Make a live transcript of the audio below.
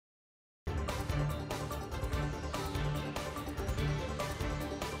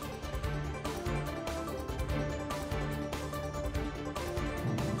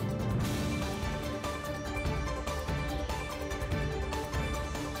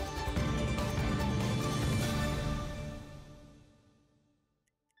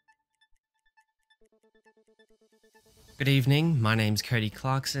Good evening, my name's Cody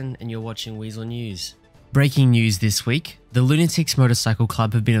Clarkson and you're watching Weazel News. Breaking news this week, the Lunatics Motorcycle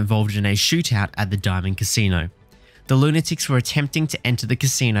Club have been involved in a shootout at the Diamond Casino. The Lunatics were attempting to enter the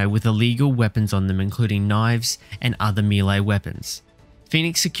casino with illegal weapons on them, including knives and other melee weapons.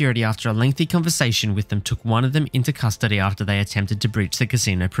 Phoenix Security, after a lengthy conversation with them, took one of them into custody after they attempted to breach the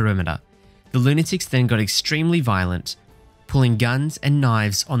casino perimeter. The Lunatics then got extremely violent, pulling guns and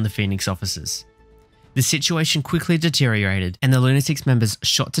knives on the Phoenix officers. The situation quickly deteriorated and the Lunatics members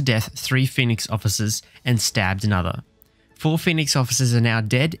shot to death 3 Phoenix officers and stabbed another. 4 Phoenix officers are now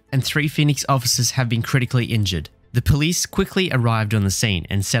dead and 3 Phoenix officers have been critically injured. The police quickly arrived on the scene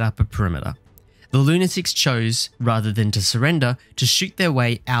and set up a perimeter. The Lunatics chose, rather than to surrender, to shoot their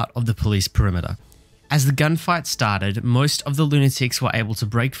way out of the police perimeter. As the gunfight started, most of the Lunatics were able to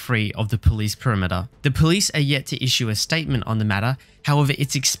break free of the police perimeter. The police are yet to issue a statement on the matter. However,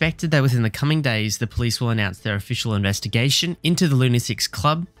 it's expected that within the coming days, the police will announce their official investigation into the Lunatics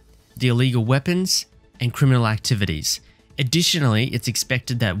Club, the illegal weapons, and criminal activities. Additionally, it's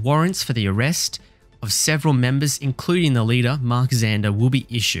expected that warrants for the arrest of several members, including the leader, Mark Zander, will be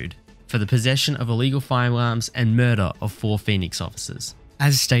issued for the possession of illegal firearms and murder of 4 Phoenix officers.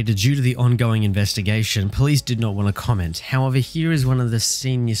 As stated, due to the ongoing investigation, police did not want to comment. However, here is one of the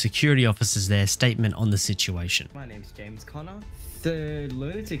senior security officers their statement on the situation. My name's James Connor. The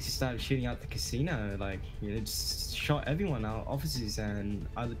Lunatics just started shooting out the casino, just shot everyone, our officers and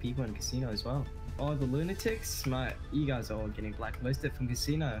other people in the casino as well. Oh, the Lunatics? You guys are all getting blacklisted from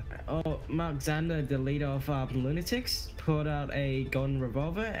casino. Oh, Mark Zander, the leader of the Lunatics, pulled out a golden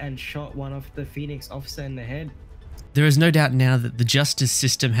revolver and shot one of the Phoenix officer in the head. There is no doubt now that the justice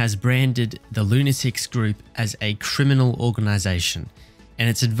system has branded the Lunatics group as a criminal organisation, and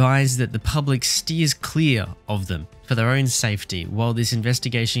it's advised that the public steers clear of them for their own safety while this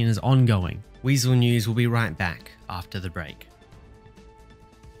investigation is ongoing. Weazel News will be right back after the break.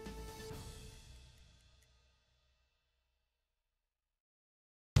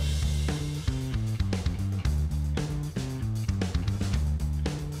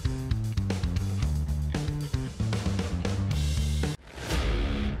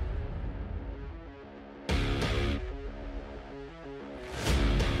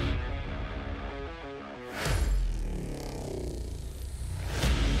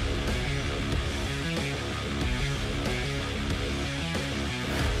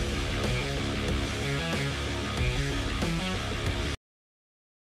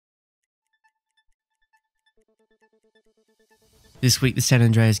 This week, the San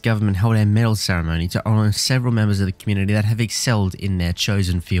Andreas government held a medal ceremony to honour several members of the community that have excelled in their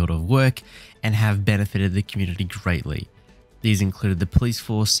chosen field of work and have benefited the community greatly. These included the police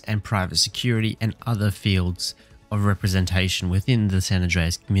force and private security and other fields of representation within the San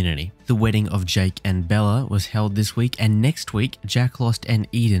Andreas community. The wedding of Jake and Bella was held this week, and next week, Jack Lost and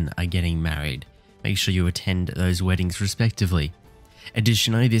Eden are getting married. Make sure you attend those weddings respectively.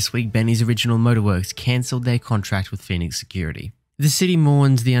 Additionally, this week, Benny's Original Motorworks cancelled their contract with Phoenix Security. The city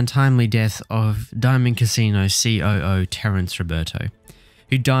mourns the untimely death of Diamond Casino COO Terrence Roberto,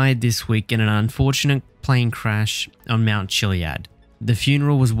 who died this week in an unfortunate plane crash on Mount Chiliad. The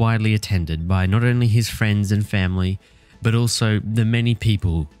funeral was widely attended by not only his friends and family, but also the many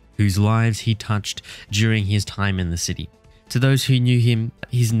people whose lives he touched during his time in the city. To those who knew him,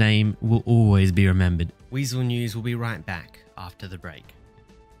 his name will always be remembered. Weazel News will be right back after the break.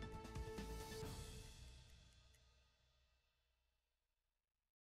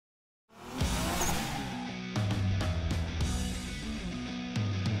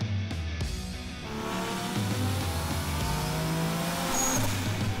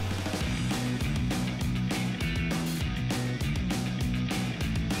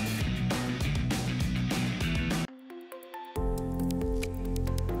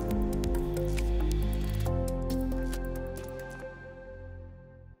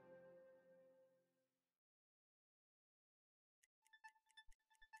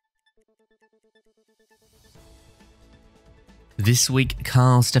 This week,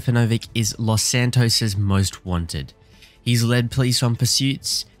 Karl Stefanovic is Los Santos's most wanted. He's led police on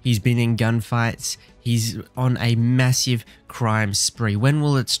pursuits, he's been in gunfights, he's on a massive crime spree. When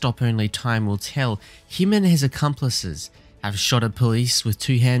will it stop? Only time will tell. Him and his accomplices have shot at police with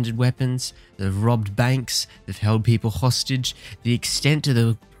two-handed weapons, they've robbed banks, they've held people hostage. The extent of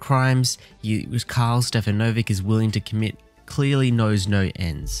the crimes Karl Stefanovic is willing to commit clearly knows no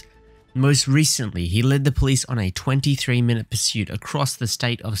ends. Most recently, he led the police on a 23-minute pursuit across the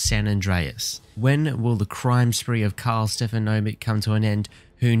state of San Andreas. When will the crime spree of Karl Stefanovic come to an end?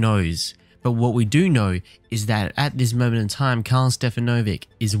 Who knows? But what we do know is that at this moment in time, Karl Stefanovic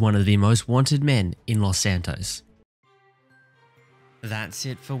is one of the most wanted men in Los Santos. That's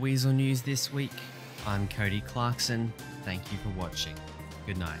it for Weazel News this week. I'm Cody Clarkson. Thank you for watching.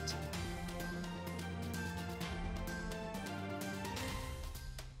 Good night.